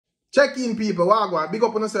Check in, people. Wagwan. Big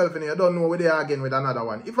up on yourself in here. Don't know where they are again with another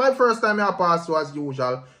one. If I first time I pass through as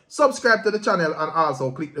usual, subscribe to the channel and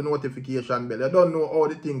also click the notification bell. You don't know how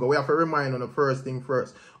the thing go. We have to remind on the first thing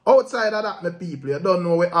first. Outside of that, my people, you don't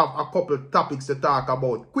know we have a couple of topics to talk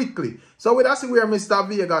about quickly. So with us where Mr.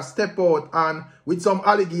 Vega step out and with some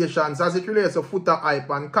allegations as it relates to Foota hype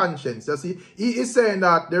and Konshens. You see, he is saying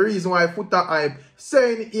that the reason why Foota hype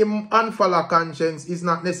saying him unfollow Konshens is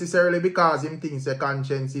not necessarily because him thinks that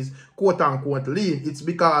Konshens is quote unquote lean. It's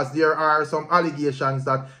because there are some allegations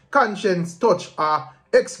that Konshens touch a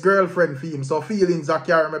ex-girlfriend for him, so feelings are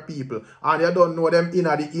carry my people, and you don't know them in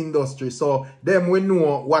the industry, so them we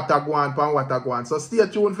know what are going and what are going. So stay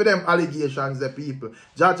tuned for them allegations, the people.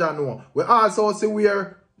 Jaja know. We also see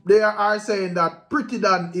where they are saying that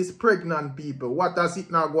PRETTI is pregnant, people. What does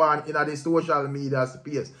it now go on in the social media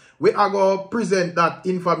space? We are going to present that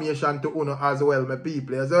information to you as well, my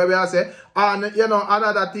people. So we are say, and you know,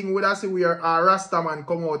 another thing we see where a Rastaman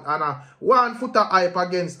come out and one Foota hype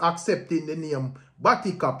against accepting the name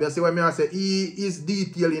Batikap. You see what I say? He is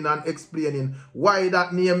detailing and explaining why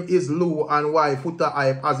that name is low and why Foota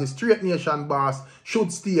hype as a straight nation boss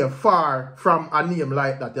should stay far from a name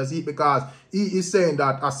like that. You see, because he is saying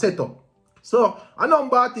that a setup. So, a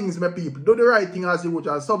number of things, my people. Do the right thing as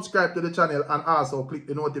usual. Subscribe to the channel and also click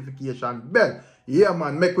the notification bell. Yeah,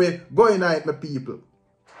 man. Make way go in it, my people.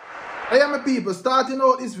 Hey, my people, starting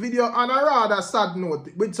out this video on a rather sad note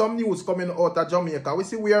with some news coming out of Jamaica. We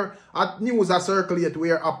see where news are circulate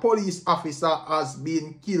where a police officer has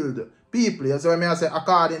been killed. People, so I say,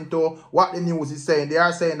 according to what the news is saying, they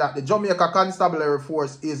are saying that the Jamaica Constabulary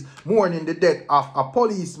Force is mourning the death of a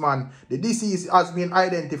policeman. The deceased has been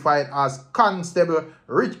identified as Constable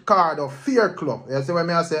Ricardo Fairclough. You see what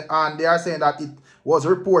I say? And they are saying that it was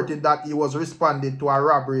reported that he was responding to a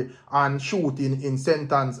robbery and shooting in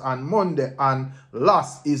sentence on Monday and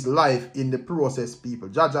lost his life in the process, people.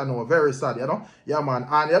 Jaja know, very sad, you know? Yeah, man.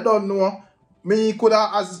 And you don't know, me could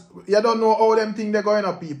have, as you don't know how them thing they're going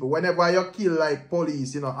up, people. Whenever you kill like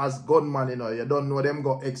police, you know, as gunman, you know, you don't know them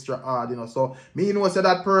go extra hard, you know. So me know say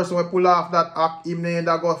that person will pull off that act, him name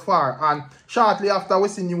that go far. And shortly after we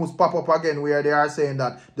see news pop up again where they are saying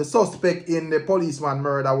that the suspect in the policeman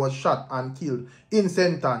murder was shot and killed in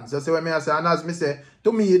sentence. You see what I say? And as me say,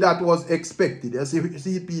 to me that was expected. You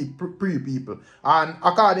see people. And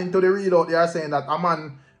according to the readout, they are saying that a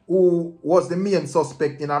man who was the main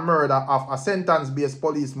suspect in a murder of a sentence-based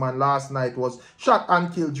policeman last night was shot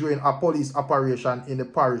and killed during a police operation in the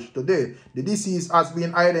parish today. The deceased has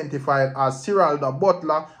been identified as Cyralda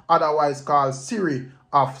Butler, otherwise called Siri,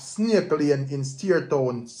 of Snake Lane in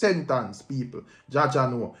Steertown, sentence, people.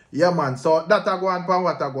 Jaja know. Yeah, man. So that a go on pan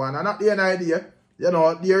what a go on. And at the end of the day, you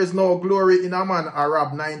know, there is no glory in a man who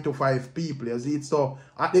rob 9 to 5 people. You see it? So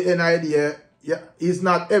at the end of the day, yeah, it's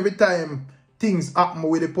not every time things happen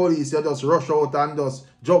with the police, you just rush out and just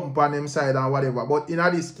jump on them side and whatever. But in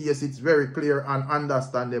this case, it's very clear and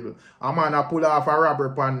understandable. A man a pull off a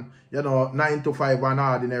robbery pan, you know, 9 to 5 and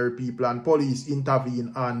ordinary people, and police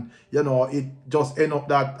intervene, and, you know, it just end up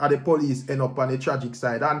that the police end up on the tragic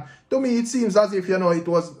side. And to me, it seems as if, you know, it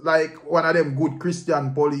was like one of them good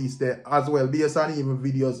Christian police there as well, based on even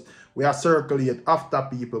videos we are circulate after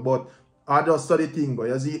people. But I just saw the thing, but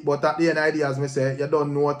you see, but at the end of the day, as me say, you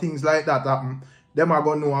don't know things like that happen. Them are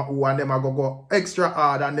going to know who, and them are going to go extra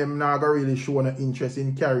hard, and them not going to really show no interest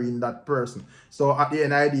in carrying that person. So at the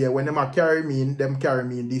end of the day, when them are carry me in, them carry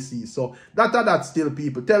me in disease. So that still,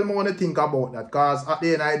 people. Tell me what you think about that, because at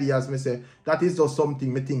the end of the day, as me say, that is just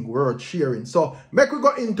something me think worth sharing. So make we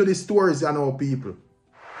go into the stories, you know, people.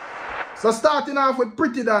 So starting off with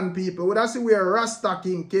PRETTI, people, we see where Rasta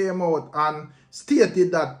King came out and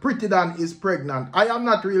stated that PRETTI is pregnant. I am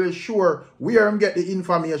not really sure where I'm get the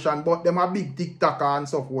information, but them a big TikToker and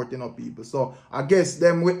so forth, you know, people. So I guess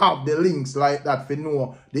them we have the links like that for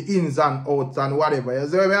know the ins and outs and whatever. You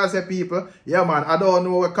see what I say, people? Yeah, man, I don't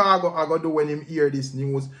know what Cargo I gonna do when him hear this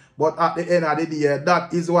news, but at the end of the day,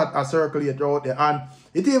 that is what I circulate out there. And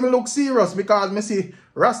it even looks serious because me see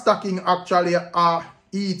Rasta King actually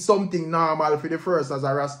eat something normal for the first as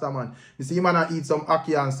a Rasta man. You see, man, eat some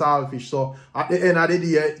ackee and saltfish. So at the end of the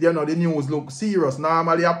day, you know, the news look serious.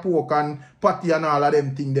 Normally a pork and patty and all of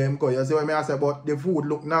them thing them go. You see what I say? But the food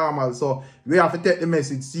look normal. So we have to take the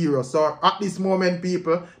message serious. So at this moment,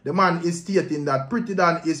 people, the man is stating that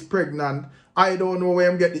PRETTI is pregnant. I don't know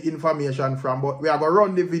where I'm get the information from, but we are going to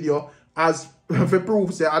run the video as for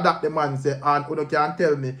proof say that the man say, and you can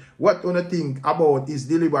tell me what you think about his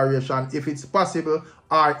deliberation, if it's possible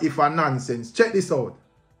or if a nonsense. Check this out.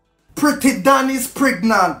 PRETTI is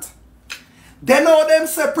pregnant. They know them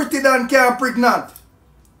say PRETTI can't pregnant.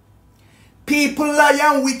 People lie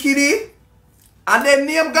and wickedy, and they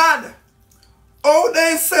name God. Oh,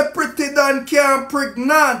 they say Pretty Dan can't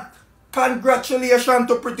pregnant. Congratulations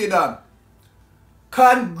to Pretty Dan.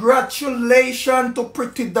 Congratulations to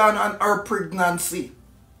Pretty Dan and her pregnancy.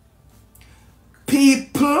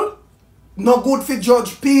 People, not good for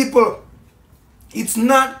judge people. It's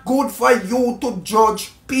not good for you to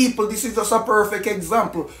judge people. This is just a perfect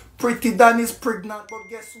example. Pretty Dan is pregnant, but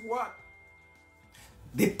guess what?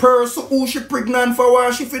 The person who she pregnant for,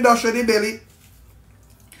 when she feed dash the belly,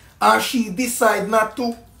 and she decide not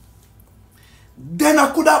to, then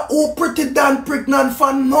I could have Pretty Dan pregnant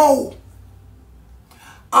for now.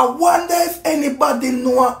 I wonder if anybody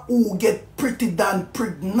know who get Pretty Dan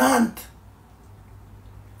pregnant.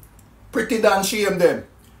 Pretty Dan shame them.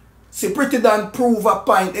 See, Pretty Dan prove a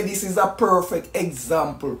point, and this is a perfect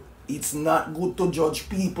example. It's not good to judge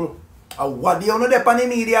people. What do you know there on the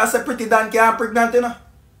media say Pretty Dan can't pregnant, you know?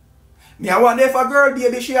 Me I wonder if a girl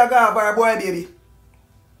baby she a have or a boy baby.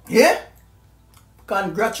 Yeah?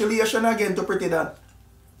 Congratulations again to Pretty Dan.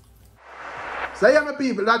 So yeah, my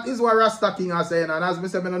people, that is what Rasta King are saying. And as I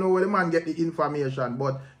said, I don't know where the man get the information.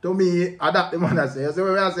 But to me, that the man I say. You see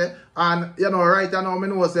what I say? And, you know, right now, I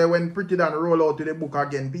know say when Pretty Dan roll out to the book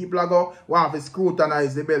again, people are go want to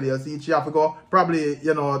scrutinize the belly. You see, she have to go probably,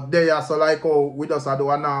 you know, there so like how we just do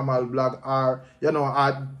a normal blog or, you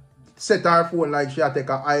know, set her phone like she take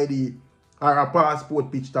a ID or a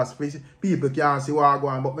passport picture. People can't see what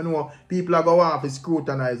going on. But I know people are going to want to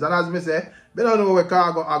scrutinize. And as I say, I don't know where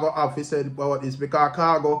Cargo I got have to say about this because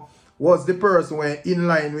Cargo was the person who in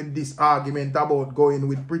line with this argument about going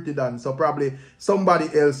with Pretty Dan. So probably somebody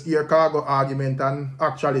else hear Cargo argument and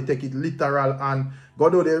actually take it literal and go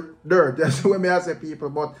do the dirt. That's what I say, people.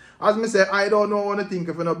 But as I say, I don't know what to think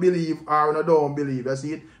if you don't believe or you don't believe. You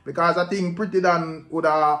see it? Because I think Pretty Dan would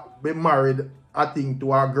have been married, I think,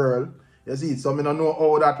 to a girl. You see it? So I don't know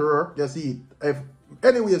how that works. You see it?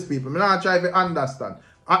 Anyways, people, I'm not trying to understand.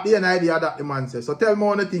 At the end idea that the man says. So tell me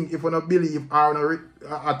what you think if you don't believe or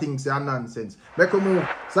I think say nonsense. Make a move.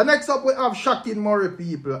 So next up we have Shaquin Murray,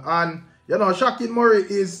 people. And you know Shaquin Murray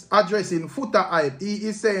is addressing Foota hype. He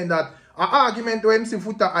is saying that an argument when MC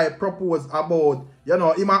Foota hype proposed about, you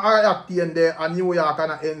know, him a reacting there and New York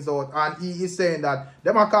and ends out. And he is saying that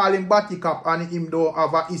them are calling Batty Cap and him don't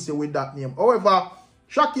have an issue with that name. However,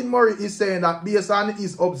 Shaquin Murray is saying that based on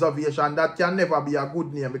his observation that can never be a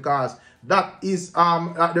good name because that is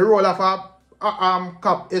the role of a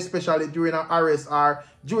cop, especially during an arrest or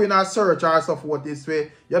during a search or so forth this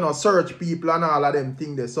way, you know, search people and all of them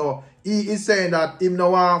things there. So he is saying that him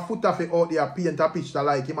no want Foota fi out there paint a picture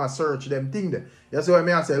like him a search them thing there. You see what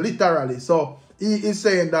I say? Literally. So he is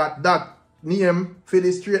saying that that name for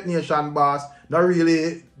the Straight Nation boss not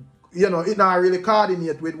really, you know, it not really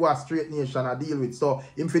coordinate with what Straight Nation I deal with. So,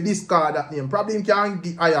 him for discard that name. Probably him can't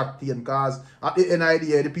get high acting because at the end of the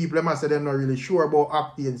day, the people them say they're not really sure about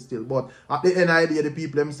acting still. But at the end of the day, the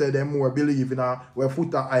people them say they more believe in where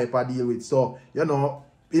Foota hype I deal with. So, you know,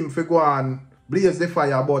 him for go and blaze the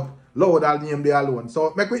fire, but loud that name be alone.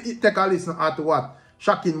 So, make we take a listen at what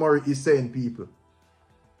Shaquin Murray is saying, people.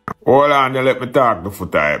 Hold on, let me talk to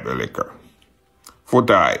Foota hype, liquor.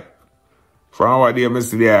 Foota hype. From what day I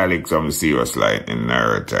see the like some serious lightning in the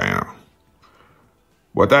earth, you know.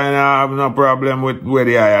 But I don't have no problem with where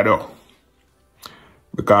the eye though.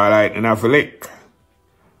 Because lightning have a lick.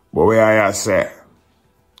 But where I say,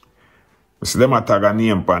 I see them tag a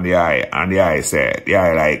name on the eye, and the eye say, the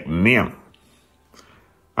eye like name.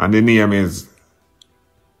 And the name is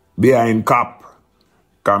behind cap.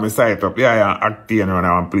 Because I sight up the eye and acting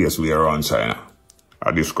around one place we around China.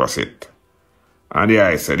 I discuss it. And the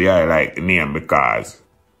eye said the eye like the name because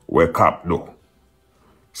we cop do.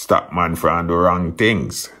 Stop man from the wrong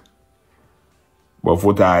things. But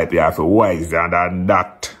Foota hype you have to wiser than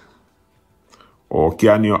that. Or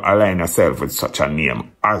can you align yourself with such a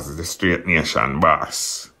name as the Straight Nation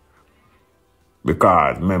boss?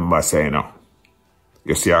 Because remember say, you know,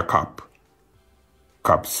 you see a cop.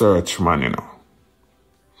 Cop search man, you know.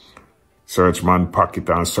 Search man pocket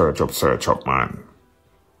and search up man.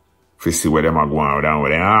 To see where them are going and what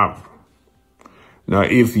they have. Now,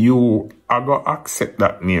 if you are going to accept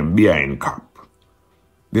that name behind cap,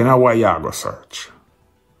 then why you are going to search?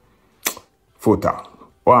 Foota,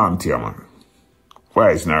 what am to you, man? Why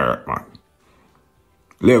is not hurt, man?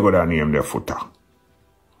 Lego that name there, Foota.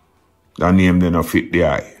 That name they no fit the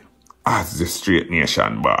eye. As the Straight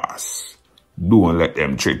Nation boss, don't let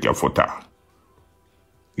them trick your Foota.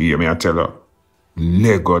 You hear me I tell you?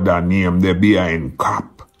 Lego that name there behind cap.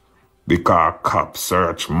 Because cop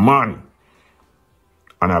search man.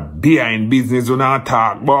 And a behind business we not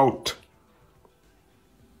talk about.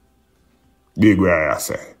 Big way I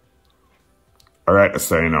say. Alright,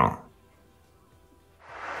 so you know.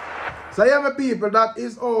 So yeah, my people, that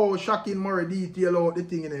is how Shocking Murray detail out the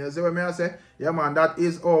thing in here. You see what I say? Yeah, man, that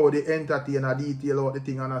is how the entertainer detail out the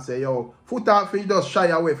thing. And I say, yo, Foota fish just shy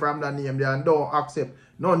away from that name there and don't accept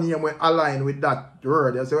no name will align with that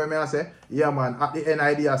word. You see what I say? Yeah, man, at the end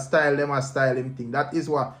idea, style them and style him thing. That is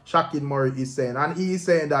what Shocking Murray is saying. And he is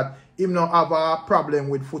saying that him not have a problem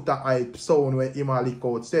with Foota hype sound where him a leak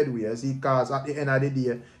out said we. See, because at the end of the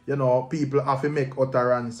day, you know, people have to make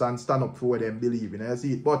utterance and stand up for what them believe in. You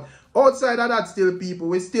see it? But outside of that, still people,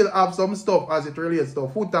 we still have some stuff as it relates to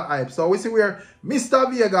Foota hype. So we see where Mr.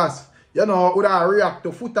 Vegas, you know, would react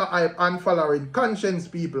to Foota hype and following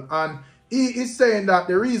Konshens people. And he is saying that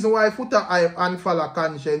the reason why Foota hype and follow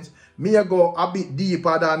Konshens may go a bit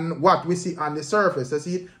deeper than what we see on the surface. You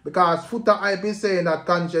see it? Because Foota hype is saying that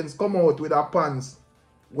Konshens come out with a pants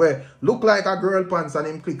where look like a girl pants and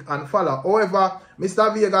him click and follow. However,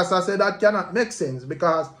 Mr. Vegas has said that cannot make sense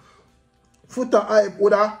because Foota hype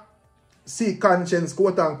would see Konshens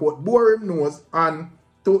quote unquote bore him nose and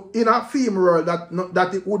to in a female world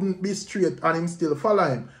that it wouldn't be straight and him still follow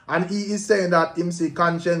him. And he is saying that him see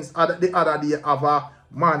Konshens the other day have a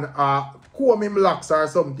man comb him locks or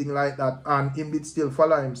something like that and him did still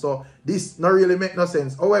follow him. So this not really make no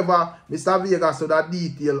sense. However, Mr. Vegas so that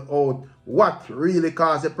detail out what really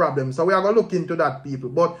caused the problem. So we are going to look into that, people.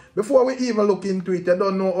 But before we even look into it, I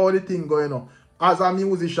don't know how the thing going on. As a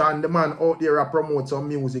musician, the man out there promote some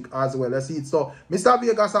music as well. You see it? So Mr.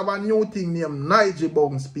 Vegas have a new thing named Nige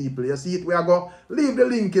Bungs, people. You see it? We are going to leave the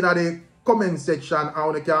link in the comment section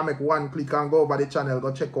and you can make one click and go over the channel,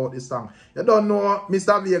 go check out the song. You don't know,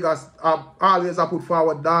 Mr. Vegas always put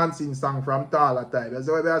forward dancing song from Tala time. You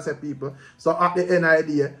see what I say, people? So at the end of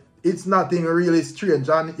the day, it's nothing really strange.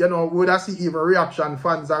 And you know, would I see even reaction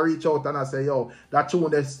fans that reach out and I say, yo, that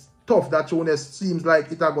tune is tough, that tune is, seems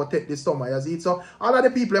like it will go take this summer. You see it? So all of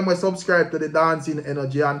the people will subscribe to the dancing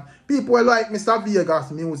energy and people will like Mr.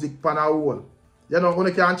 Vegas music pan a whole. You know, when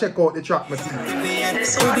you can check out the track material.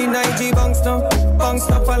 So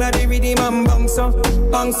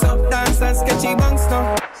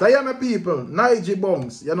yeah, my people, Nige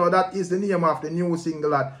Bungs, you know, that is the name of the new single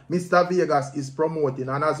that Mr. Vegas is promoting.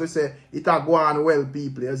 And as we say, it has gone well,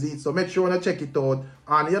 people. You see it? So make sure you check it out.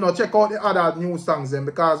 And, you know, check out the other new songs then.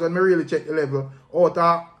 Because when we really check the level,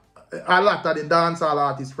 out a lot of the dancehall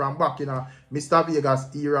artists from back in Mr. Vegas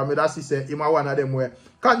era, me that's say him one of them where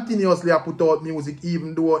continuously put out music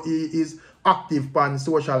even though he is active on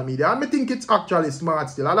social media. And I think it's actually smart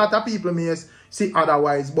still. A lot of people may see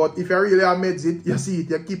otherwise, but if you really amazed it, you see it,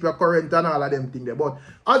 you keep your current and all of them things there. But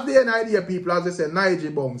as the idea, people, as I say,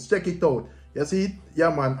 Nige Bungs, check it out. You see it?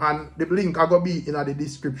 Yeah, man. And the link are going to be in the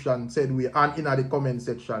description, said we, and in the comment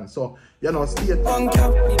section. So, you know, stay tuned. I'm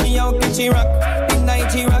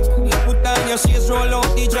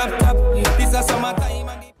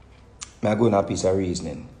going to a piece of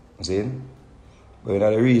reasoning. You see? But in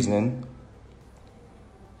the reasoning,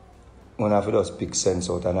 one have to just pick sense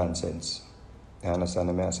out of nonsense. You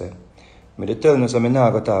understand what I say? I tell you something I'm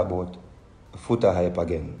not going to talk about Foota hype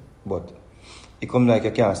again. But it comes like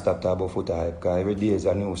you can't stop talking about Foota hype because every day is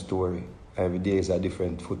a new story. Every day is a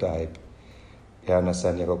different Foota hype. You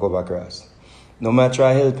understand? You can go back across. No, I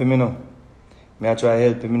try to help him, you know. I try to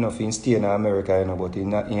help him, you know, if he stay in America, you know, but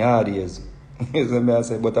in hard years. You see what I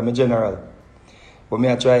say? But I'm a general. But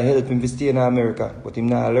I try to help him to stay in America, but him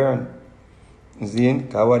not learn. You see?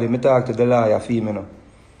 Because what I talk to the lawyer for him, you know.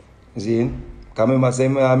 You see? Because I say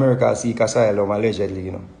in America seek asylum allegedly,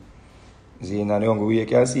 you know. See, and the only way you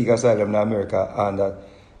can seek asylum in America on that,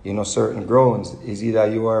 you know, certain grounds is either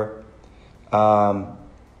you are,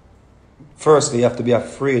 firstly, you have to be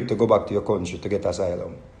afraid to go back to your country to get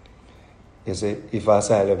asylum. You see, if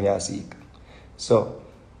asylum you seek. So,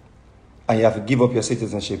 and you have to give up your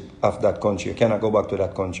citizenship of that country. You cannot go back to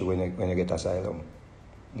that country when you get asylum.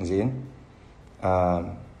 You see?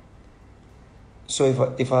 So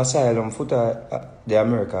if asylum, Foota, the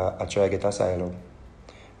America, I try to get asylum.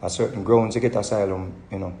 A certain grounds you get asylum,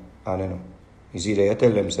 you know, and you know, it's either you tell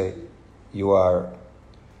them, say, you are,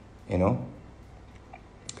 you know,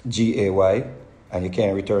 GAY, and you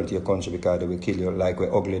can't return to your country because they will kill you, like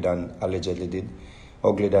what Ugly Dan allegedly did.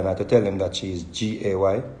 Ugly Dan had to tell them that she is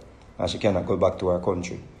GAY, and she cannot go back to her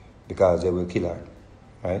country because they will kill her,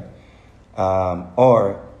 right?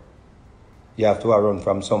 Or you have to run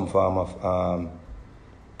from some form of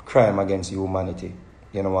crime against humanity,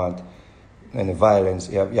 you know what? And the violence,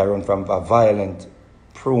 you run from a violent,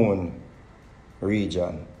 prone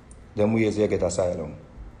region. Then ways you get asylum.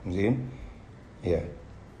 You see? Yeah.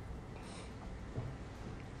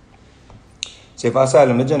 So if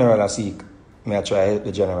asylum, the general seek Me I try help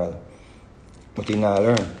the general. But he not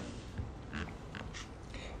learn.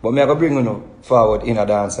 But me I go bring you forward in a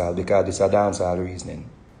dancehall because this is a dancehall reasoning.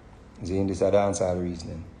 See, this is a dancehall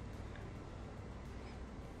reasoning.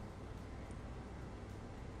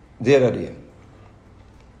 The other day,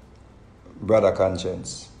 brother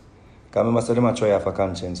Konshens. Because I must say them a try for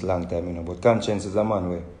Konshens long time, you know. But Konshens is a man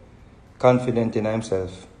where confident in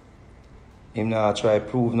himself. Him not try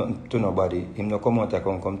prove nothing to nobody. Him not come out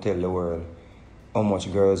and come tell the world how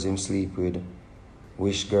much girls him sleep with,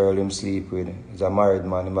 which girl him sleep with. He's a married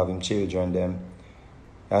man, him have him children them.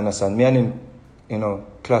 You understand? Me and him, you know,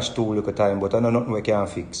 clash too little time, but I know nothing we can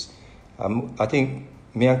fix. I think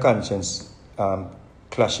me and Konshens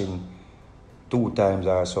clashing 2 times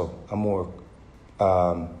or so, a more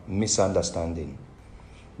misunderstanding.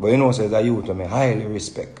 But you know, says a youth I highly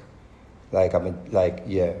respect.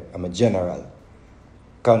 I'm a general.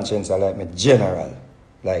 Konshens I like me general.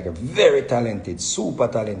 Like a very talented, super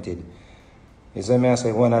talented. You see me I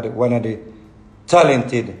say one of the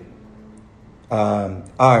talented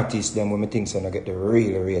artists them when me think so I get the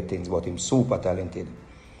real ratings, but him super talented.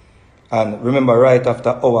 And remember right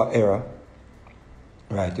after our era,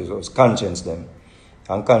 right, it was Konshens them.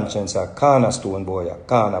 And Konshens a cornerstone boy, a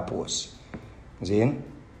corner post. See?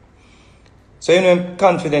 So you know him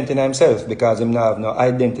confident in himself because him not have no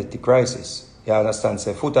identity crisis. You understand?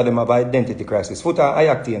 Say Foota them have identity crisis. Foota I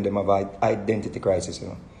acting them have identity crisis, you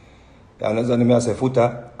know. You understand me? I say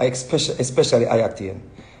Foota, especially I acting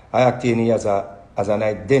he has an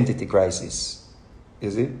identity crisis.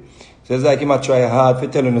 You see? So it's like him a try hard for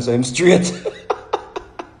telling us I'm straight.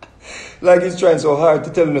 Like he's trying so hard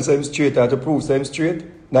to tell us I'm straight or to prove I'm straight.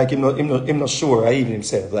 Like him not sure even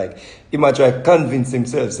himself. Like he might try to convince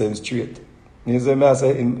himself I'm straight. You see me? I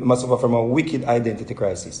say he must suffer from a wicked identity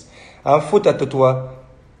crisis. And Foota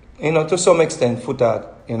to some extent, Foota,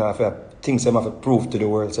 things him have to prove to the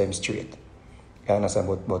world I'm straight. You understand?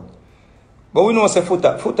 But we know say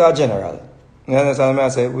Foota general. You understand me? I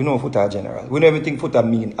say we know Foota general. We know everything Foota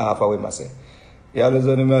mean half away, I say. You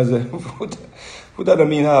understand me? I say Foota don't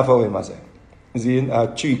mean half away, I say. See,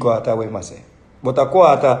 3/4 away, I say. But a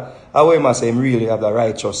quarter away, I say him really have the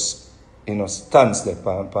righteous, stance there,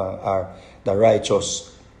 or the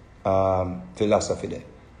righteous philosophy there,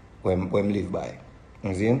 when live by.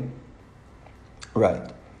 You see?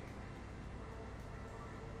 Right.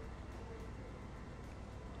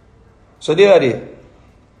 So the other day,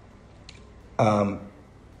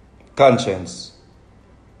 Konshens.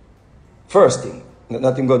 First thing,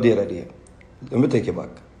 nothing got the other day. Let me take you back.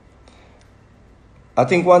 I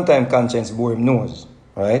think one time Konshens bore him nose,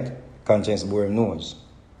 right? Konshens bore him nose.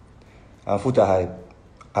 And Foota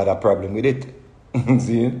had a problem with it.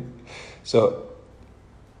 See? So,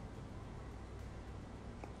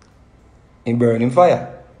 he burned him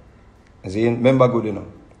fire. See? Remember good enough.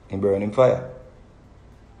 He burned him fire.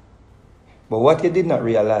 But what he did not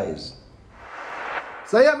realize.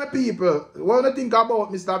 So yeah, my people, what do you think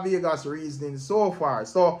about Mr. Vegas' reasoning so far?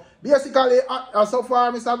 So basically, so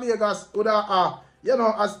far, Mr. Vegas would have,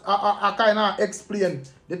 kind of explain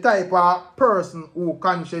the type of person who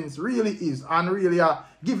Konshens really is, and really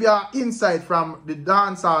give you insight from the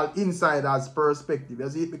dancehall insiders' perspective. You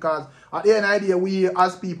see, because at the end of the day, we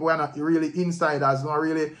as people are not really insiders, not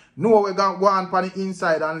really know we're going to go on the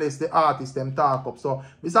inside unless the artists them talk up. So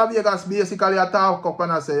Mr. Vegas basically a talk up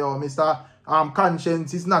and I say, oh, Mr.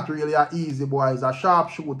 Konshens is not really an easy boy, he's a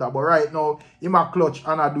sharpshooter, but right now, him a clutch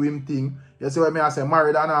and a do him thing. You see what I say,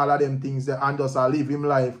 married and all of them things there, and just live him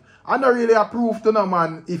life. And not really a proof to no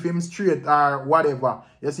man if him straight or whatever.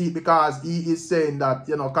 You see, because he is saying that,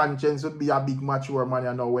 Konshens would be a big mature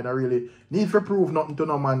man, when I really need to prove nothing to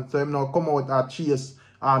no man. So him now come out and chase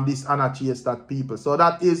this and a chase that people. So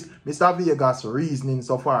that is Mr. Vegas' reasoning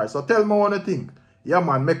so far. So tell me what you think. Yeah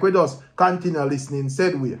man, make we just continue listening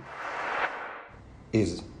said way.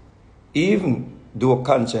 Is even though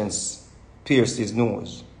Konshens pierced his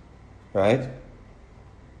nose, right?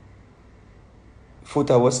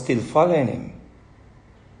 Foota was still following him.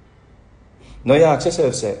 Now you ask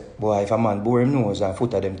yourself, say, boy, if a man bore him nose and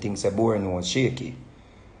Foota them things say bore him nose shaky,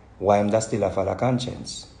 why am that still a follow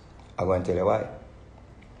Konshens? I'm going to tell you why.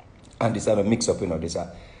 And this is a mix up, this is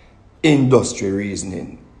a industry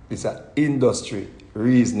reasoning. This is a industry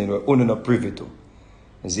reasoning we're not privy to.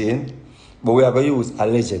 You see? But we are going to use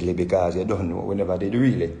allegedly because you don't know. We never did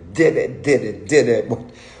really. Did it. But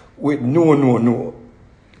with no.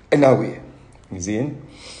 In a way. You see?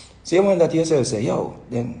 So you wonder to yourself, say, yo,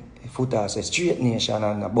 then Foota says straight nation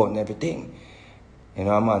and about everything. A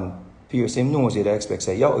man pierce him nose, you expect,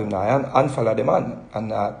 say, yo, him now unfollow the man. And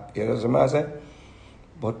you know what I'm saying?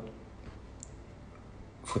 But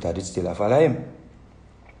Foota did still follow him.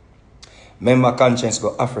 Remember, Konshens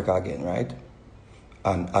go Africa again, right?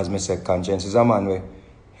 And as me said, Konshens is a man who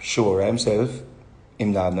sure himself.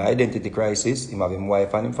 Him not have no identity crisis. Him have him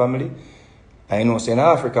wife and him family. And you know, say in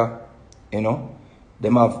Africa, you know,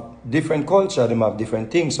 them have different culture, them have different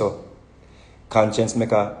things. So, Konshens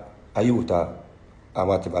make a youth or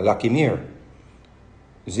whatever, lock him here.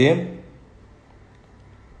 You see him?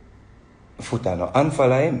 Foota no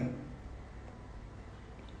unfollow him.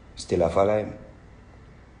 Still a follow him.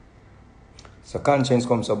 So Konshens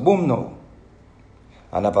comes so boom now.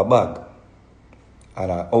 And have a bag.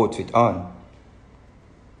 And an outfit on.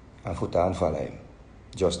 And Foota unfollow him.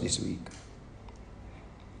 Just this week.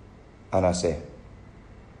 And I say,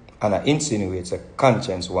 and I insinuate that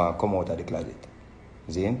Konshens want to come out of the closet.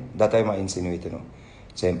 See him? That time I insinuate, you know.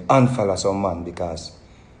 Say him unfollow some man because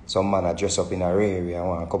some man are dressed up in a rare area and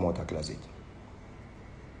want to come out of the closet.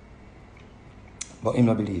 But him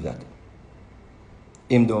don't believe that.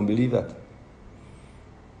 Him don't believe that.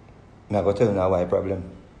 I'm going to tell you now why problem.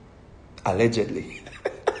 Allegedly.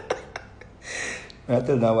 I'm going to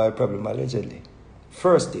tell you now why problem allegedly.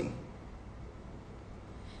 First thing.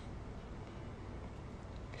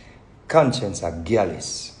 Konshens are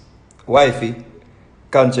girlies. Wifey,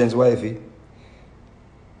 Konshens wifey,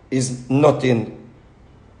 is nothing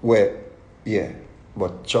where, yeah,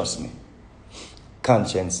 but trust me.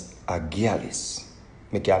 Konshens are girlies.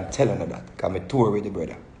 Me can tell you that, because I tour with the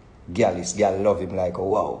brother. Girlies, girl love him like, oh,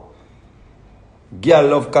 wow. Girl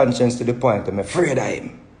love Konshens to the point I'm afraid of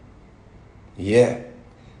him. Yeah.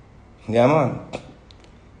 Yeah, man.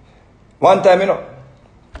 One time, you know,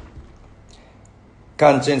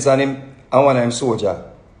 Konshens and him, and one of him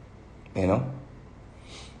soldier, you know.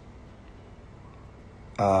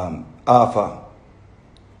 After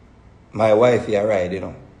my wife here ride, you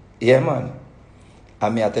know. Yeah, man.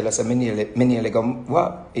 And me I tell us, me nearly go,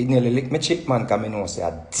 what? He nearly lick me cheek, man, because I know say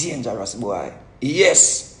a dangerous boy.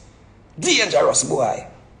 Yes. Dangerous boy.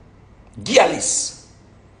 Girlies.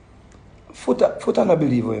 Foota no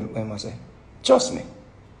believe what I say. Trust me.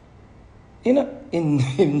 You know, he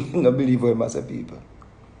no believe what I say, people.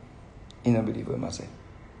 He no believe what I say.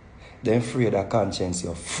 They're afraid of Konshens,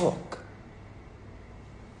 you fuck.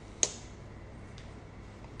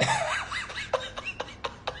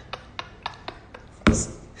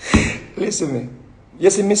 Listen to me. You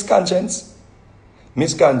see Miss Konshens?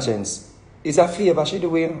 Miss Konshens is a favor she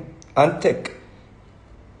doing and take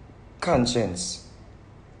Konshens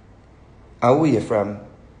away from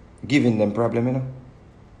giving them problem, you know.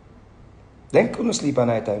 They couldn't sleep at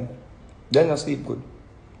night time. They not sleep good.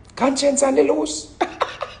 Konshens and the loose.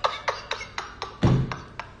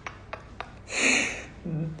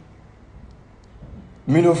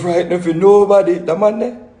 Me no frightened for nobody. The man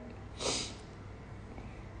there.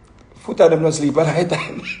 Foota them not sleep at night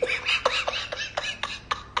time.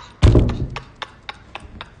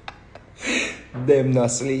 Them not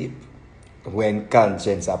sleep when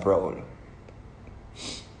Konshens are proud.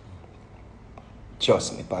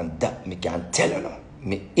 Trust me, pan that me can tell you now.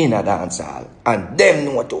 Me in a dance hall. And them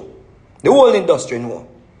know too. The whole industry know.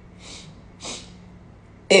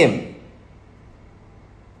 Him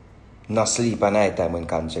not sleep at night time when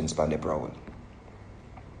Konshens pan the proud.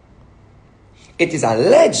 It is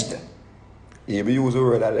alleged. Yeah, we use the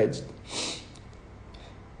word alleged.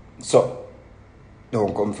 So,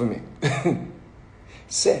 don't come for me.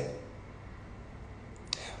 Say,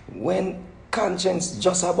 when Konshens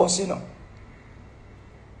just a boss, you know.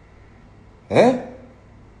 Eh?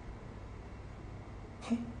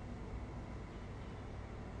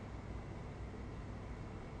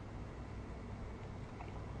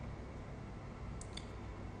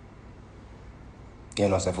 You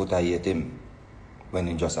know, say Foota hate him when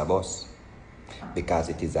he just a boss. Because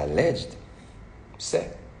it is alleged.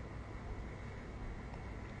 Say,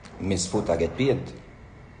 Miss Foota get paid.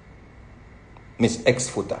 Miss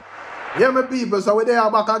Foota. Yeah, my people, so we there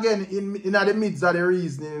back again in the midst of the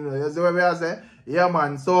reasoning, you know. You see what we say? Yeah,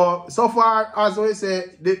 man. So far, as we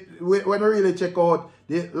say, when we really check out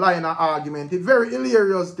the line of argument, it's very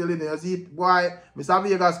hilarious still in there. You see why Mr.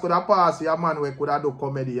 Vegas could have passed for a man who could have do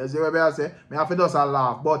comedy. You see what we say? I have to just a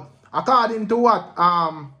laugh. But according to what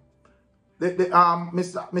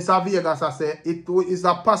Mr. Vegas has said, it is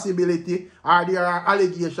a possibility, or there are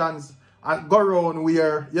allegations go around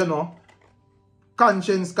where, you know,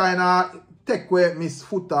 Konshens kind of take away Miss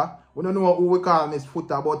Foota We don't know who we call Miss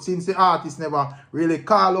Foota, but since the artist never really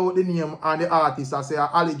call out the name and the artist and say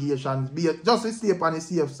allegations, just to stay on the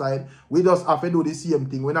safe side, we just have to do the same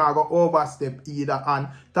thing. We not go overstep either and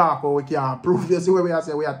talk or we can't prove this way we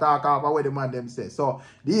say we are talk about what the man them say. So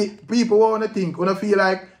the people want to think, want to feel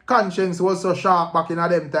like Konshens was so sharp back in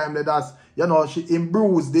them time that that's, you know, she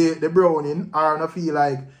bruised the Browning, or want to feel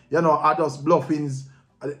like, you know, are just bluffings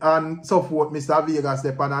and so forth, Mr. Vegas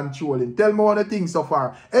Stepan and trolling. Tell me one of the things so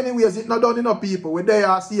far. Anyways, it's not done enough people. We're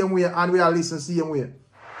there same way and we are listening same way.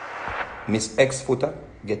 Miss X Foota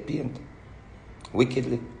get paint.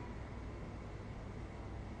 Wickedly.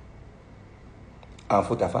 And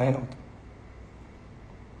Foota find out.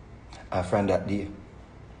 And from that day,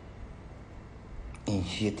 he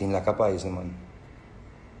hate him like a poison, man.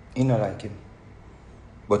 He not like him.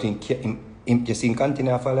 But him just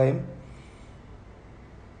continue to follow him.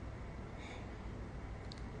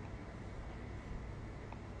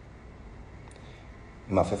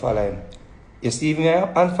 I have to follow him. You see me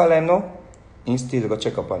and follow him now, he still go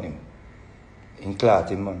check up on him. In clot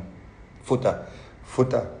him, man. Foota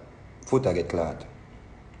get clot.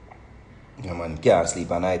 Yeah, man, can't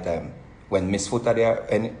sleep at night time. When Miss Foota there,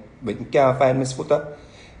 and when you can't find Miss Foota,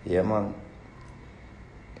 yeah, man.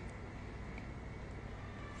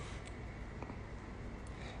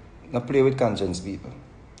 No play with Konshens, people.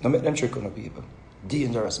 No make them trick on the people.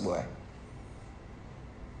 Dangerous boy.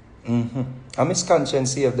 I miss Konshens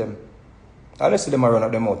save them. I see them run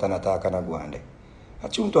up them out and attack and go on there. I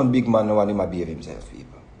tuned on big man no one him behave himself,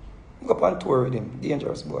 people. Go up and tour with him.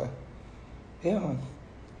 Dangerous boy. Yeah, man.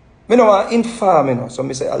 Me know I inform, you know, so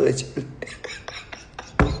me say allegedly.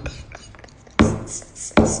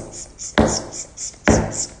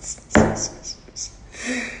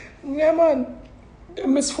 Yeah, man.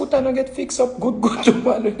 Miss Foota no get fixed up good,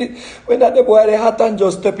 man. When that the boy they hot and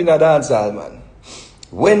just step in a dance hall, man.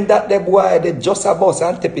 When that the boy they just a bus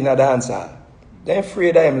and step in a dance hall, they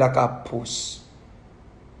afraid of him like a puss.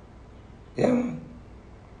 Yeah, man.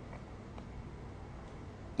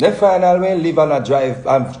 Then final when live on a drive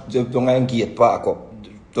and down and gate park up.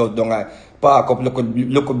 Park up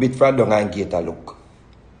look a bit from down and gate a look.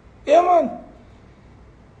 Yeah, man.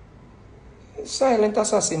 Silent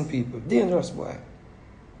assassin people. Dangerous boy.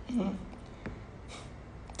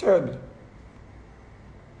 Terrible.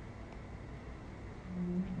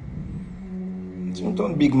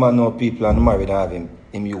 Don't big man know people and married and have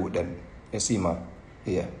him youth them. You see, man?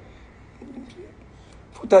 Yeah.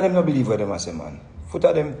 Foota them no believe what them say, man.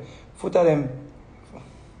 Foota them.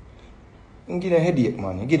 You give them headache,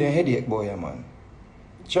 man. You give them headache, boy, yeah, man.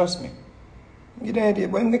 Trust me. You give them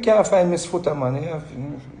headache. When they can't find Miss Foota, man,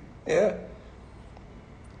 yeah.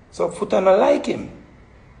 So Foota not like him.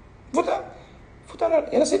 Foota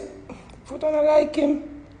not, you know, see, Foota not like him.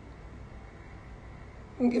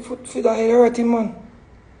 Foota hurt him, man.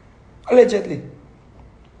 Allegedly.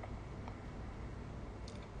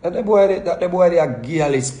 That the boy they are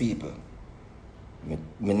gearless people.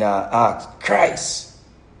 Me now ask Christ.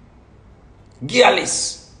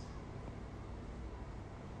 Gearless.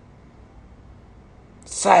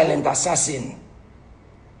 Silent assassin.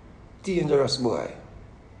 Dangerous boy.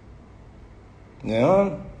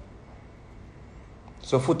 Yeah.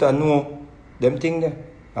 So Foota know them thing there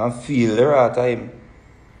and feel the right time.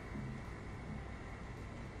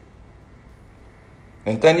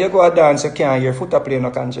 And then you go a dance, you can't hear Foota play no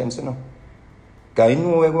Konshens, you know. Because he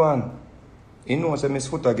know where go on. He knows that Miss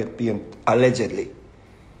Foota get paint, allegedly.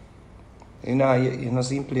 You know,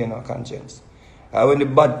 see him play no Konshens. And when the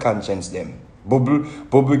bad Konshens them,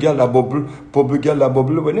 bubble girl a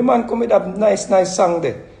bubble. When the man come with that nice song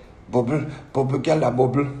there, bubble girl a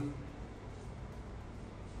bubble.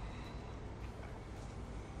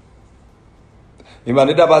 The man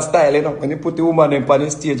did have a style, you know, when he put the woman on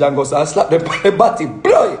the stage and goes and slap them on the body,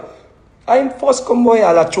 boy. I'm first come boy,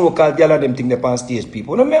 all a choke all girl and them thing they on stage,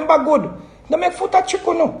 people. No remember good. No make Foota trick,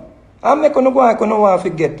 no. I'm make no go and no want to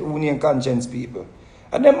forget who name Konshens, people.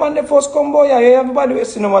 And them man, the first come boy, everybody will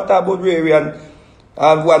see no matter about Ray and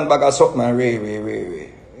have one bag of something and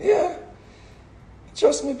Ray. Yeah.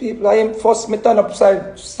 Trust me, people. I am first, me turn up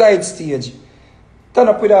side stage. Turn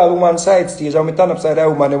up with a woman side stage and me turn up side a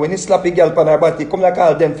woman. And when he slap a girl on her body, come like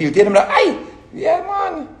all them feel. Them like, aye! Yeah,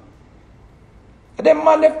 man. And them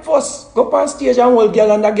man, they first go up on stage and hold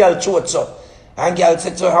girl and the girl throats up. And girl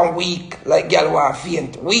sit to her weak, like girl want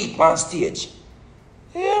faint. Weak on stage.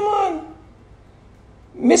 Yeah, man.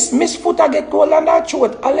 Miss Foota get cold on that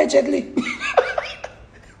throat, allegedly.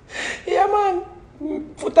 Yeah, man.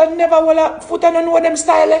 Foota never will Foota no know them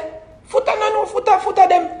style, eh? Foota no know Foota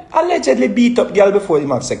them allegedly beat up girl before him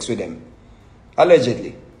have sex with them.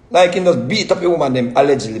 Allegedly. Like he just beat up a woman them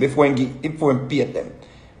allegedly before he paid them.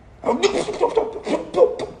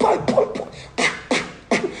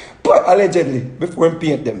 Allegedly, before he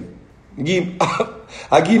paid them.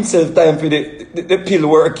 I give himself time for the pill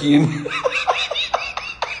working.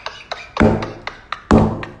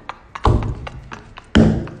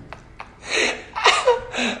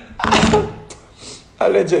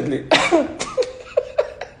 Allegedly.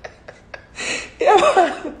 Yeah,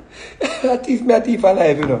 man. A thief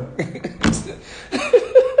alive, you know.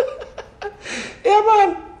 Yeah,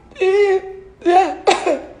 man. Yeah.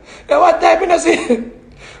 Yeah, what type you see?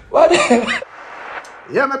 What?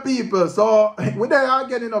 Yeah, my people. So, when they are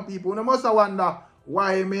getting up, people, you must wonder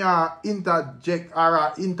why me interject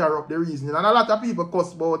or interrupt the reasoning. And a lot of people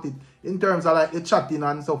cuss about it in terms of like the chatting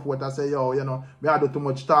and so forth. I say, yo, you know, me I do too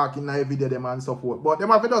much talking in every video them and so forth. But them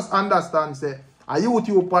have to just understand, say, a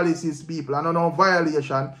YouTube policies, people, and no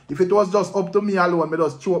violation. If it was just up to me alone, me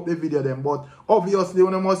just throw up the video them. But obviously,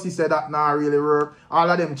 when you must see that now really work, all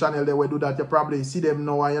of them channel they will do that. You probably see them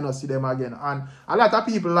now and you not see them again. And a lot of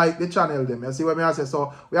people like the channel them. You see what I say?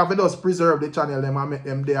 So we have to just preserve the channel them and make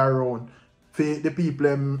them there around for the people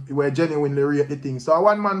who genuinely rate the thing. So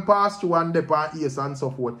one man pass through and dip on ace and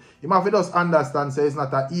so forth. You have to just understand, say it's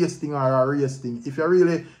not a ace thing or a race thing. If you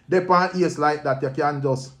really dip on ace like that, you can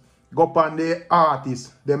just go on the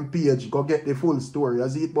artist, them page, go get the full story, you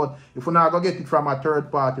see it. But if you not go get it from a third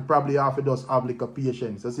party, probably have to just have like a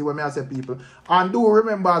patience. You see what I say, people? And do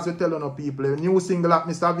remember, as we tell on people, a new single at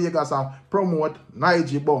Mr. Vegas promote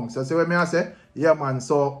Nige Bunks. You see what I say? Yeah, man.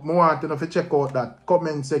 So, I want to check out that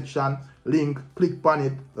comment section, link, click on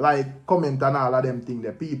it, like, comment and all of them things,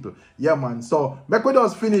 the people. Yeah, man. So, make we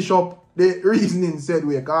just finish up the reasoning said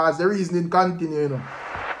way, because the reasoning continue, you know.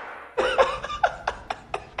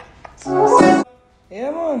 Yeah,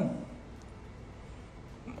 man.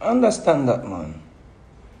 Understand that, man.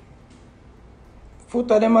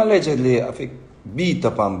 Foota them allegedly have beat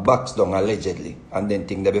up and box down allegedly, and then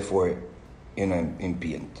think that before, you know, in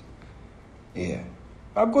paint. Yeah.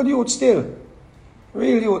 A good youth still.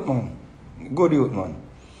 Real youth, man. Good youth, man.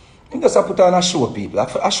 He just put on a show, people.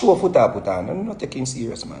 A show Foota put on. I'm not taking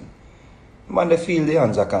serious, man. Man, they feel the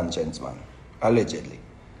hands of conscience, man. Allegedly.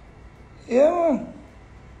 Yeah, man.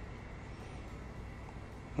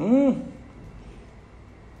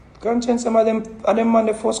 Konshens, some of them man,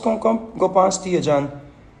 the first come go on stage and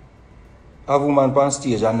have woman on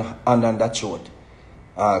stage and on that short.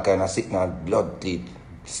 All kind of sitting and blood bleed.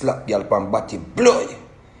 Slap girl pan body, blood.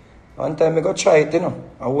 One time I go try it, you know.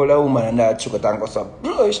 I hold a woman and that sugar and go so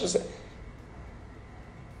blood. She say,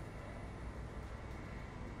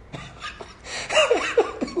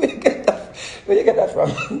 where you get that from?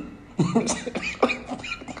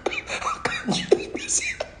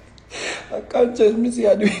 I can't just miss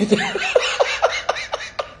you do it.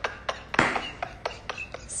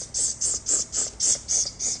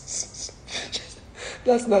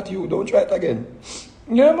 That's not you. Don't try it again.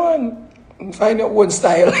 Yeah, man. Find your own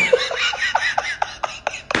style.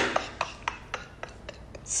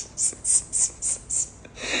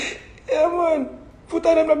 Yeah, man.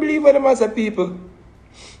 Foota them not believe what them as a people.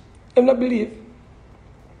 Them not believe.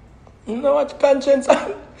 You know what, Konshens?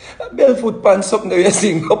 A barefoot pants something that you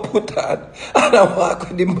sing go put on and I walk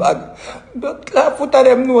with him bag. But Foota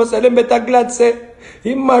them know, so them better glad say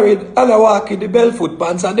he married and I walk with the barefoot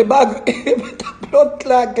pants and the bag. He better blood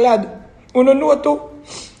glad. You know too?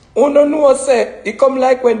 You know say he come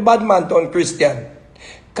like when bad man turn Christian.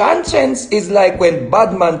 Konshens is like when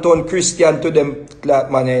bad man turn Christian to them black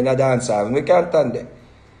man in a dancer. We can't stand there.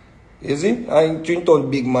 You see? I ain't turn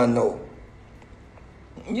big man now.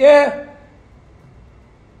 Yeah.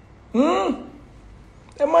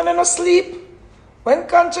 The man ain't no sleep. When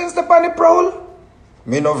Konshens step on the prowl,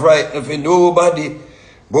 me no frightened for nobody,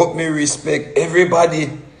 but me respect everybody.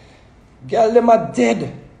 Girl, them are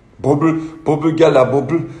dead. Bubble, girl a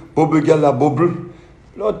bubble.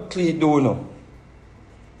 Blood clean do no.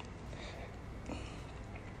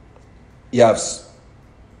 You have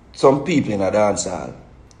some people in a dance hall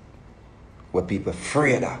where people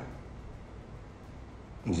afraid of.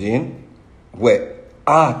 See? Where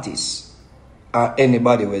artists or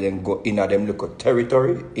anybody where them go in a them local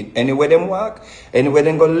territory, in anywhere them walk, anywhere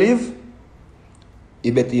them go live,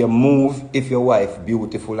 you better you move if your wife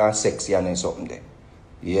beautiful and sexy and something there.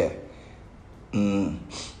 Yeah. You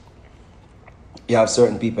have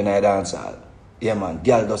certain people in a dance hall. Yeah, man.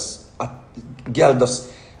 Girl just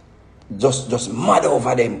mad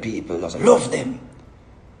over them people. Just love them.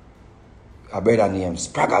 A brother named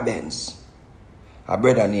Spragga Benz. A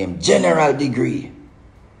brother named General Degree.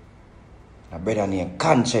 A brother named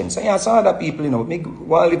Konshens. And yeah, some other people, you know, me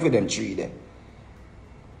want to live with them three there.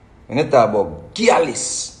 When you talk about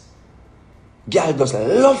girls, girls just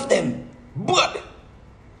love them. But,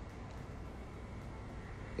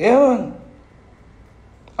 yeah, man.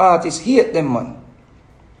 Artists hate them, man.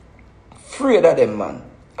 Afraid of them, man.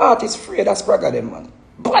 Artists afraid of Spragga them, man.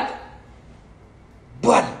 But,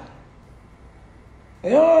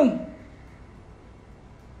 yeah,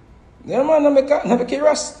 man, never care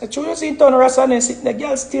Ras. The truth is, in turn Ras and then sit, the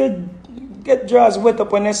girls still get draws wet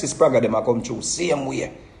up when they see Spragga them a come through. Same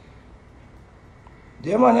way.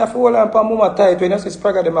 Yeah, man, you have to hold on for mama tight when you see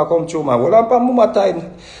Spragga them a come through, man. Hold on for mama tight.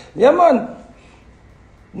 Yeah, man.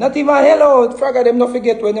 Not even hello, Spragga them not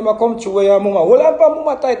forget when they a come through where your mama. Hold on for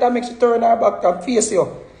mama tight and make you turn her back and face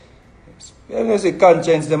you. You see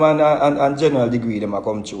Konshens them and general degree them a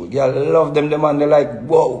come through. Girl love them man, they like,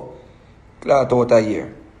 wow. Clout out a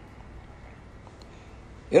year.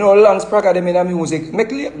 You know, long Spragga them in the music.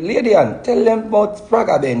 Make lady and tell them about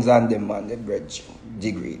Spragga Benz and them man, the bridge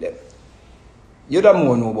degree them. You don't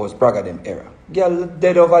know about Spragga them era. Girl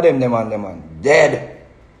dead over them man. Dead.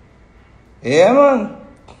 Yeah, man.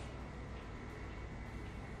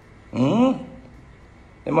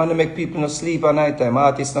 The man they make people not sleep at night time.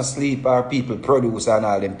 Artists not sleep, or people produce and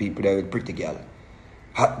all them people there with pretty girl.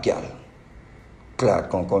 Hot girl. Clad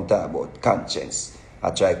come talk about Konshens.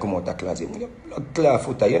 I try come out of closet. You blood clot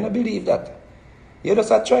Foota. You don't believe that. You just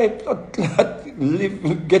try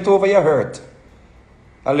get over your hurt.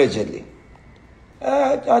 Allegedly.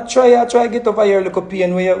 I try get over your little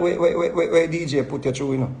pain where DJ put you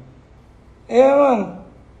through, you know. Yeah, man.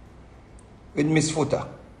 With Miss Foota.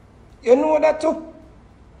 You know that too.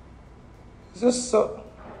 It's just so.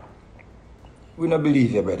 We don't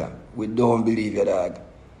believe you, brother. We don't believe you, dog.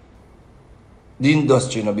 The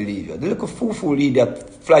industry don't believe you. The little foo-foo idiot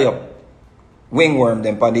fly up. Wingworm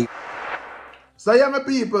them pa the. So yeah, my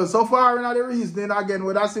people, so far in the reasoning again,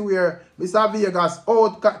 we see where Mr. Vegas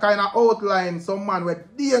kind of outline some man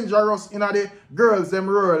with dangerous in the girls them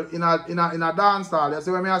role in a dance hall. You see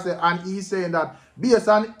what I say? And he's saying that based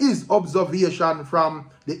on his observation from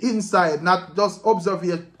the inside, not just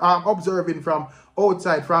observing from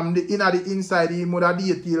outside, from the inside, he would have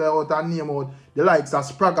detail out and name out the likes of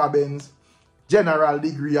Spragga Benz, General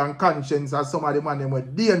Degree and Konshens as some of the man them were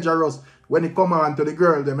dangerous when it come on to the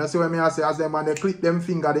girl them. You see what I say? As them man they click them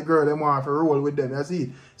finger, the girl them want to roll with them. You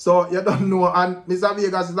see? So you don't know, and Mr.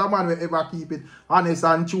 Vegas is a man who ever keep it honest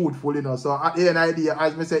and truthful, you know. So at the end of the day,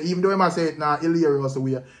 as I say, even though I say it now hilarious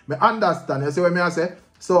way, I understand. You see what I say?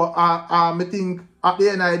 So I think at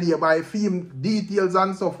the end of the day, by film details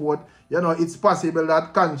and so forth, you know, it's possible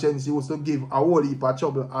that Konshens used to give a whole heap of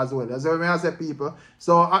trouble as well. You see what I say, people?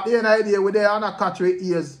 So at the end of the day, we're there on a catch with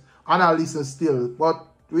ears and I listen still. But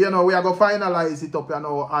you know, we are going to finalize it up, you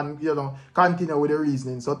know, and, you know, continue with the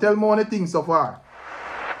reasoning. So tell me one thing so far.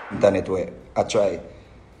 Internet way, I try.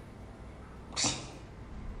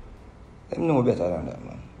 Them know better than that,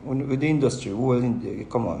 man. With the industry,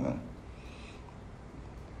 come on, man.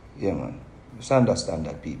 Yeah, man. Just understand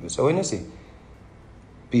that, people. So when you see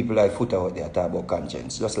people like Foota out there talk about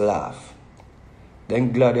Konshens, just laugh.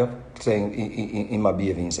 Then glad you're saying he might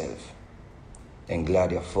behave himself. Then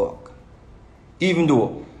glad you fuck. Even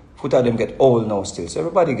though Foota them get old now still. So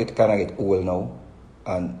everybody kind of get old now.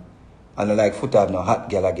 And like Foota have no hot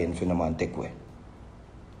girl again for no man take away.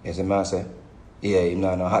 You see me I say? Yeah, him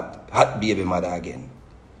no hot baby mother again.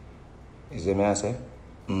 You see me I say?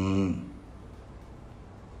 You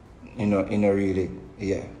know really,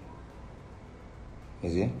 yeah. You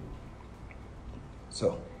see?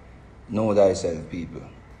 So, know thyself, people.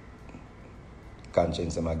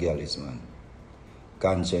 Konshens and my girl is, man.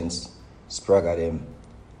 Konshens, Spragga them,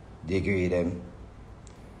 Degree them,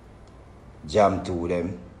 Jam to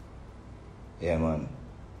them. Yeah, man.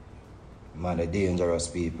 Man, they're dangerous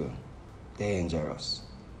people. Dangerous.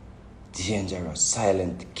 Dangerous.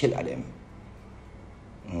 Silent killer them.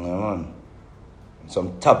 Yeah, man.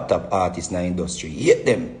 Some top artists in the industry hate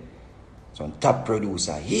them. Some top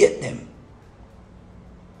producer hate them.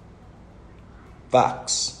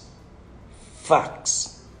 Facts.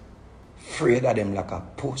 Afraid of them like a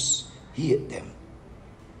puss. Hate them.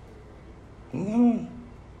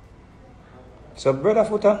 So, brother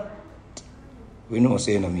Foota, we know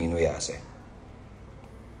say no mean what you say.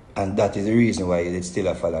 And that is the reason why you still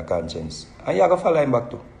a follow Konshens. And you have to follow him back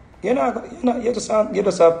too. You just have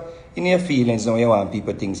in your feelings now you want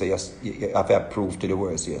people think so you have to prove to the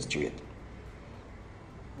world so you're straight.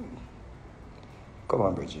 Come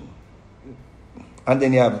on, Bridget. And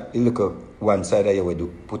then you look at one side of you where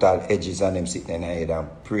you put all edges on them sitting in your head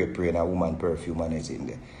and pray and a woman perfume and everything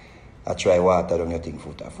there. I try water down your thing,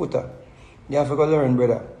 Foota. You have to go learn,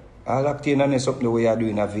 brother. I'll act in on something the way you do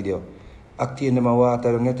in a video. Octane them a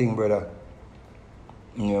water down your thing, brother.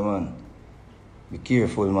 Yeah, man. Be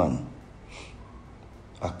careful, man.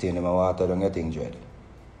 Octane them a water down your thing, Dread.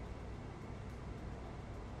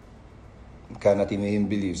 Cannot even him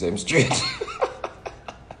believes I'm straight.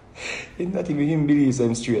 Not even him believes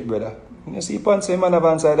I'm straight, brother. You see pants say man have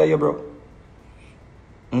inside of you, bro.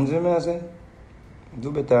 You see what I say?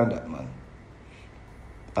 Do better than that, man.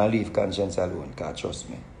 And leave Konshens alone, cause trust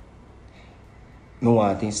me. I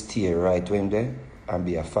want him to stay right with him there and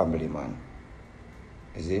be a family man.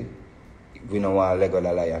 You see? We don't want to let go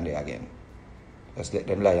the lion there again. Just let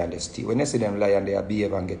them lion there stay. When you see them lion there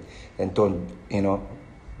behave and get and turn, you know,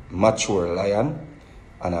 mature lion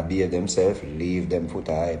and behave themselves, leave them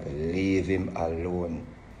Foota hype. Leave him alone.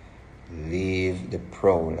 Leave the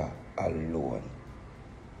prowler alone.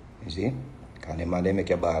 You see? Can the man they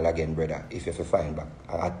make a ball again, brother, if you find back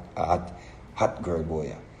a hot girl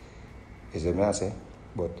boy. You see what I say?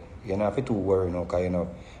 But you don't have to worry now, because you know,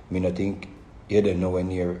 me not think you don't know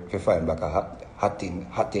when you're find back a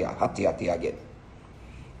hotty again.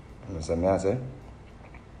 You see what I say?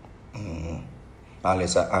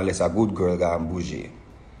 Unless a good girl got bougie.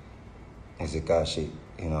 You see, because she,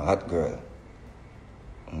 you know, hot girl.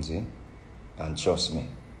 You see? And trust me,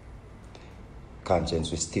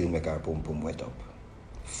 Konshens will still make her pum pum wet up.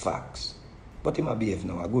 Facts. But he might behave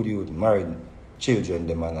now. A good youth, married, children,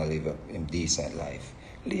 the man will live a decent life.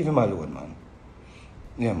 Leave him alone, man.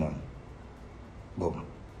 Yeah, man. Boom.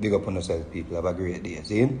 Big up on yourself, people. Have a great day.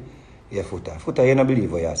 See him? Yeah, Foota. Foota, you don't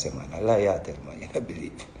believe what you say, man. I lie you tell, man. You don't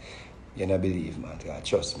believe. You don't believe, man.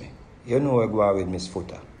 Trust me. You know we're going with Miss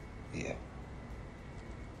Foota. Yeah.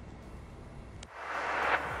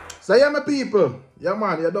 So yeah, my people, yeah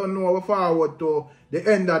man, you don't know how forward to the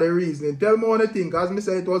end of the reasoning. Tell me what you think, as me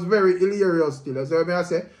say, it was very hilarious still. You see what I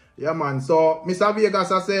say? Yeah man, so Mr.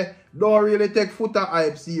 Vegas I say, don't really take Foota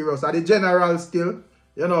hype serious. At the general still,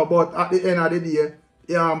 you know, but at the end of the day,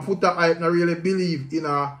 Foota hype not really believe in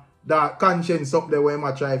that Konshens up there where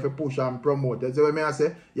I try to push and promote. You see what I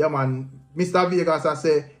say? Yeah man, Mr. Vegas I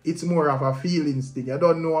say, it's more of a feelings thing. I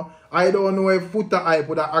don't know if Foota hype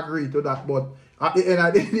would agree to that, but at the end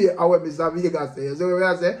of the day, I what Mr. Vegas say. So what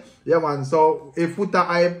I say? Yeah man, so if Foota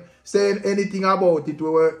hype saying anything about it, we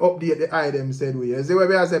will update the item said we. You see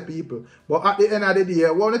what I say, people? But at the end of the day,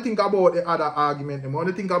 we want to think about the other argument. We want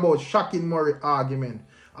to think about Shocking Murray argument.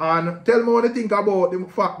 And tell me what you think about the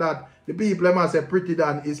fact that the people must say Pretty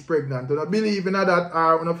Dan is pregnant. You don't believe in that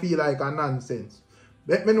or you don't feel like a nonsense.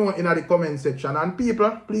 Let me know in the comment section. And people,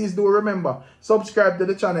 please do remember, subscribe to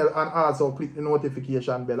the channel and also click the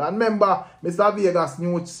notification bell. And remember, Mr. Vegas'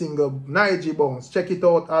 new single, Nige Bounce. Check it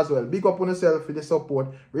out as well. Big up on yourself for the support.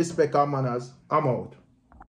 Respect and manners. I'm out.